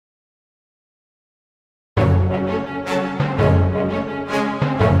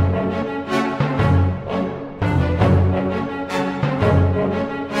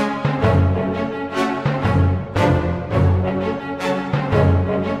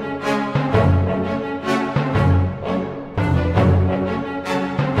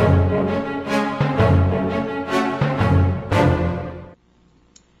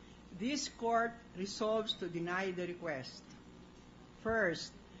resolves to deny the request. First,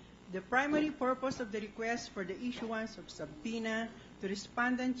 the primary purpose of the request for the issuance of subpoena to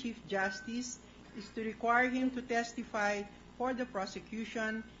Respondent Chief Justice is to require him to testify for the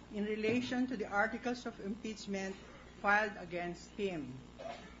prosecution in relation to the articles of impeachment filed against him.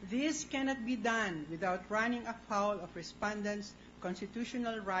 This cannot be done without running afoul of Respondent's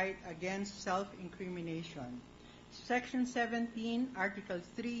constitutional right against self-incrimination. Section 17, Article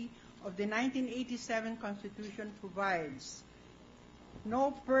 3 of the 1987 Constitution provides,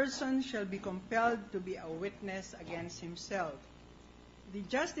 "No person shall be compelled to be a witness against himself." The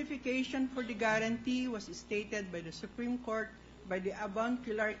justification for the guarantee was stated by the Supreme Court by the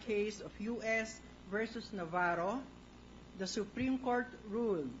avuncular case of U.S. versus Navarro. The Supreme Court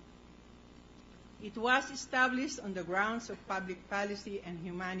ruled, "It was established on the grounds of public policy and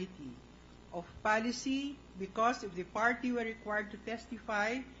humanity. Of policy, because if the party were required to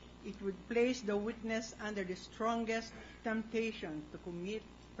testify, it would place the witness under the strongest temptation to commit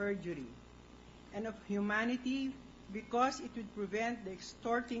perjury. And of humanity, because it would prevent the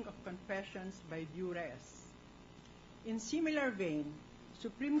extorting of confessions by duress." In similar vein,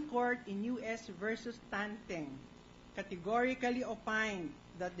 Supreme Court in U.S. versus Tanteng categorically opined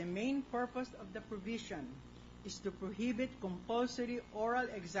that the main purpose of the provision is to prohibit compulsory oral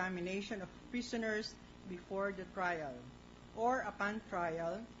examination of prisoners before the trial or upon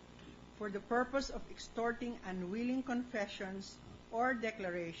trial for the purpose of extorting unwilling confessions or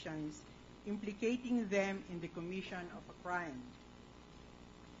declarations implicating them in the commission of a crime.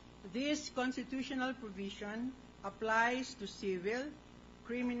 This constitutional provision applies to civil,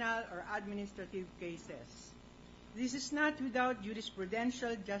 criminal, or administrative cases. This is not without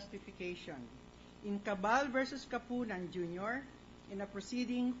jurisprudential justification. In Cabal versus Capunan Jr., in a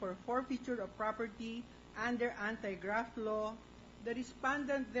proceeding for forfeiture of property under anti-graft law, the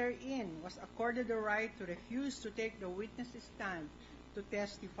respondent therein was accorded the right to refuse to take the witness's stand to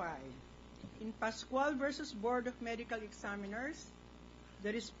testify. In Pascual versus Board of Medical Examiners,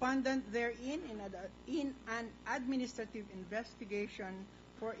 the respondent therein in an administrative investigation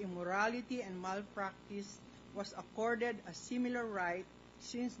for immorality and malpractice was accorded a similar right,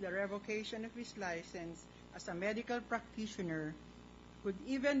 since the revocation of his license as a medical practitioner could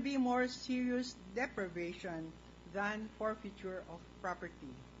even be more serious deprivation than forfeiture of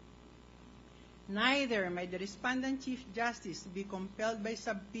property. Neither may the Respondent Chief Justice be compelled by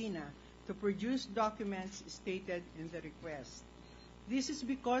subpoena to produce documents stated in the request. This is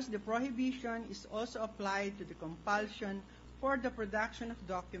because the prohibition is also applied to the compulsion for the production of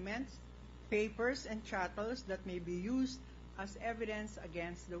documents, papers, and chattels that may be used as evidence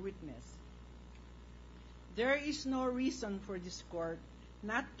against the witness. There is no reason for this court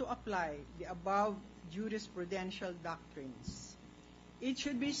not to apply the above jurisprudential doctrines. It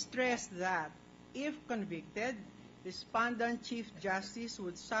should be stressed that, if convicted, Respondent Chief Justice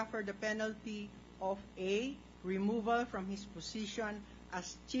would suffer the penalty of A, removal from his position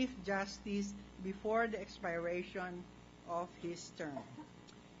as Chief Justice before the expiration of his term,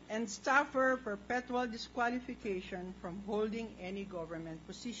 and suffer perpetual disqualification from holding any government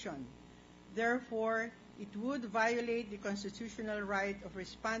position. Therefore, it would violate the constitutional right of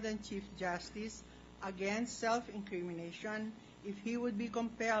Respondent Chief Justice against self-incrimination if he would be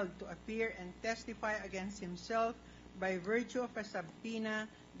compelled to appear and testify against himself by virtue of a subpoena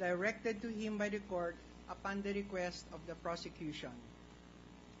directed to him by the court upon the request of the prosecution.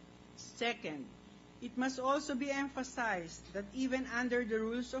 Second, it must also be emphasized that even under the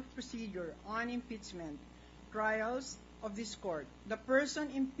rules of procedure on impeachment trials of this court, the person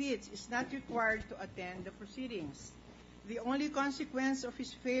impeached is not required to attend the proceedings. The only consequence of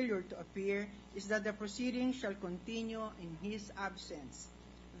his failure to appear is that the proceedings shall continue in his absence.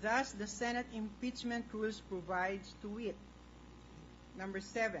 Thus, the Senate impeachment rules provides to wit. Number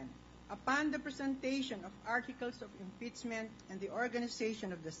 7, upon the presentation of articles of impeachment and the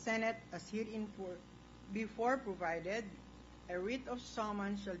organization of the Senate as hereinbefore provided, a writ of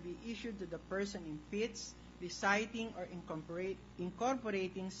summons shall be issued to the person impeached, reciting or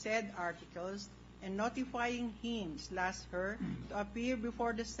incorporating said articles and notifying him/her to appear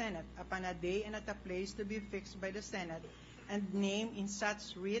before the Senate upon a day and at a place to be fixed by the Senate and named in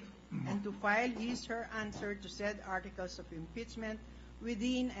such writ, and to file his/her answer to said articles of impeachment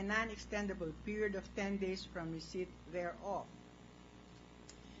within a non-extendable period of 10 days from receipt thereof,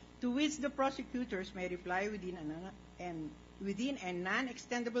 to which the prosecutors may reply within a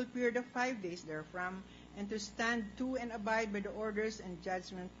non-extendable period of 5 days therefrom, and to stand to and abide by the orders and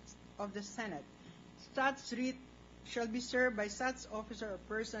judgments of the Senate. Such writ shall be served by such officer or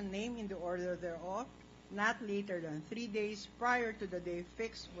person named in the order thereof, not later than 3 days prior to the day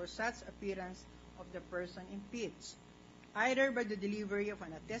fixed for such appearance of the person impeached, either by the delivery of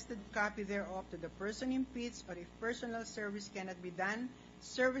an attested copy thereof to the person impeached, or if personal service cannot be done,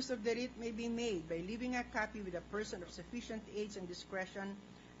 service of the writ may be made by leaving a copy with a person of sufficient age and discretion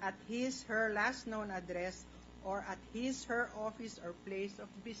at his/her last known address or at his/her office or place of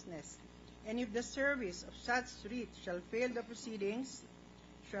business. And if the service of such writ shall fail, the proceedings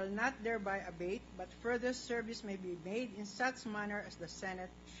shall not thereby abate, but further service may be made in such manner as the Senate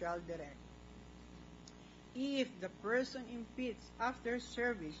shall direct. If the person impeached after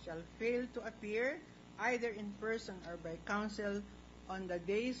service shall fail to appear, either in person or by counsel, on the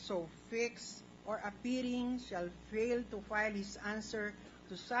day so fixed, or appearing shall fail to file his answer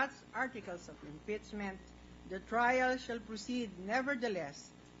to such articles of impeachment, the trial shall proceed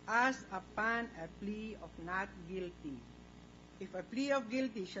nevertheless as upon a plea of not guilty. If a plea of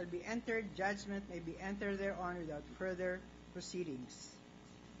guilty shall be entered, judgment may be entered thereon without further proceedings.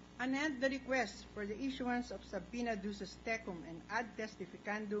 Anent the request for the issuance of subpoena duces tecum and ad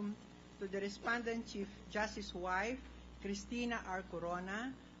testificandum to the respondent Chief Justice's wife, Cristina R.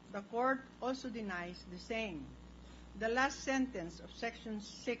 Corona, the court also denies the same. The last sentence of Section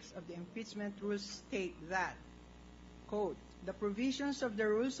 6 of the impeachment rules state that, quote, the provisions of the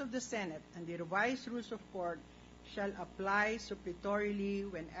rules of the Senate and the revised rules of court shall apply suppletorily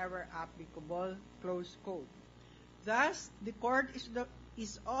whenever applicable, close quote. Thus, the court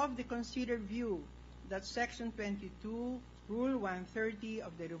is of the considered view that Section 22, Rule 130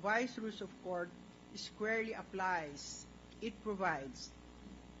 of the revised rules of court squarely applies. It provides,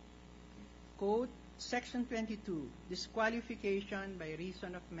 quote, Section 22, disqualification by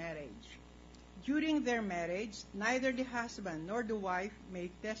reason of marriage. During their marriage, neither the husband nor the wife may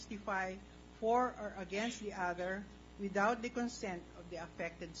testify for or against the other without the consent of the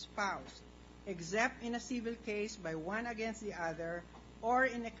affected spouse, except in a civil case by one against the other, or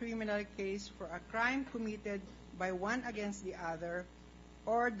in a criminal case for a crime committed by one against the other,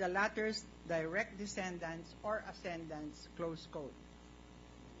 or the latter's direct descendants or ascendants, close quote.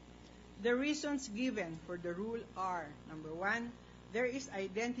 The reasons given for the rule are, number one, there is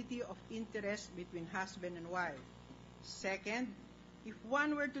identity of interest between husband and wife. Second, if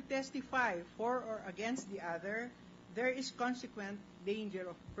one were to testify for or against the other, there is consequent danger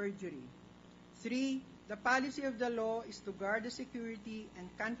of perjury. 3, the policy of the law is to guard the security and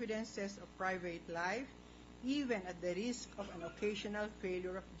confidences of private life, even at the risk of an occasional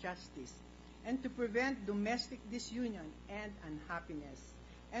failure of justice, and to prevent domestic disunion and unhappiness.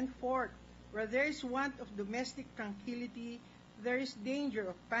 And 4th, where there is want of domestic tranquility, there is danger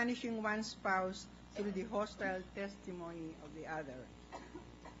of punishing one's spouse through the hostile testimony of the other.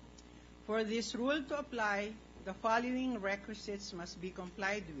 For this rule to apply, the following requisites must be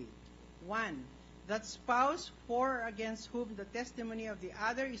complied with. 1, that spouse for or against whom the testimony of the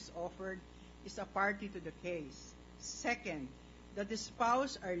other is offered is a party to the case. 2nd, that the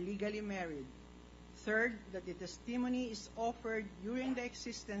spouse are legally married. 3rd, that the testimony is offered during the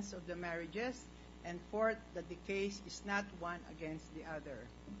existence of the marriages. And 4th, that the case is not one against the other.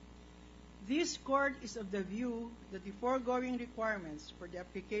 This court is of the view that the foregoing requirements for the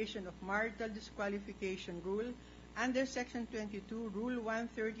application of marital disqualification rule under Section 22, Rule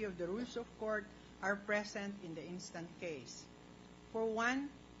 130 of the Rules of Court are present in the instant case. For one,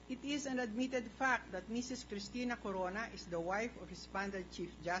 it is an admitted fact that Mrs. Cristina Corona is the wife of Respondent Chief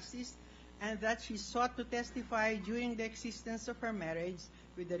Justice and that she sought to testify during the existence of her marriage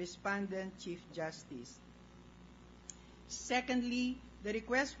with the Respondent Chief Justice. Secondly, the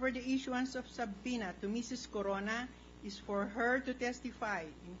request for the issuance of subpoena to Mrs. Corona is for her to testify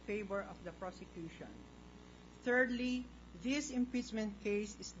in favor of the prosecution. Thirdly, this impeachment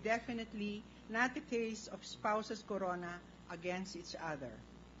case is definitely not a case of spouses Corona against each other.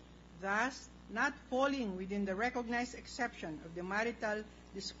 Thus, not falling within the recognized exception of the marital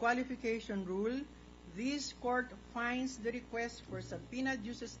disqualification rule, this court finds the request for subpoena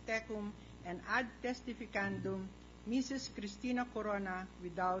duces tecum and ad testificandum Mrs. Cristina Corona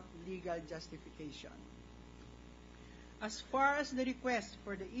without legal justification. As far as the request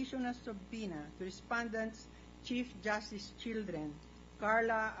for the issuance of subpoena to Respondent's Chief Justice children,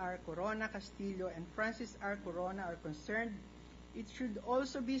 Carla R. Corona Castillo and Francis R. Corona are concerned, it should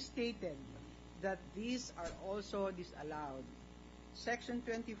also be stated that these are also disallowed. Section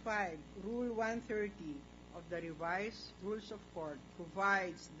 25, Rule 130 of the Revised Rules of Court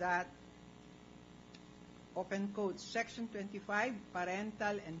provides that, open quotes, Section 25,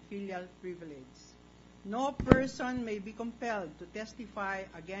 Parental and Filial Privilege. No person may be compelled to testify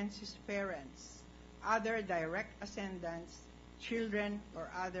against his parents, other direct ascendants, children, or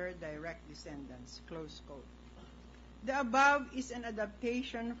other direct descendants, close quote. The above is an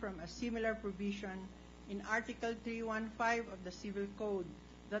adaptation from a similar provision in Article 315 of the Civil Code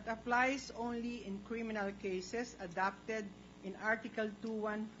that applies only in criminal cases adopted in Article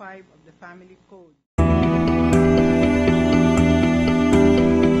 215 of the Family Code.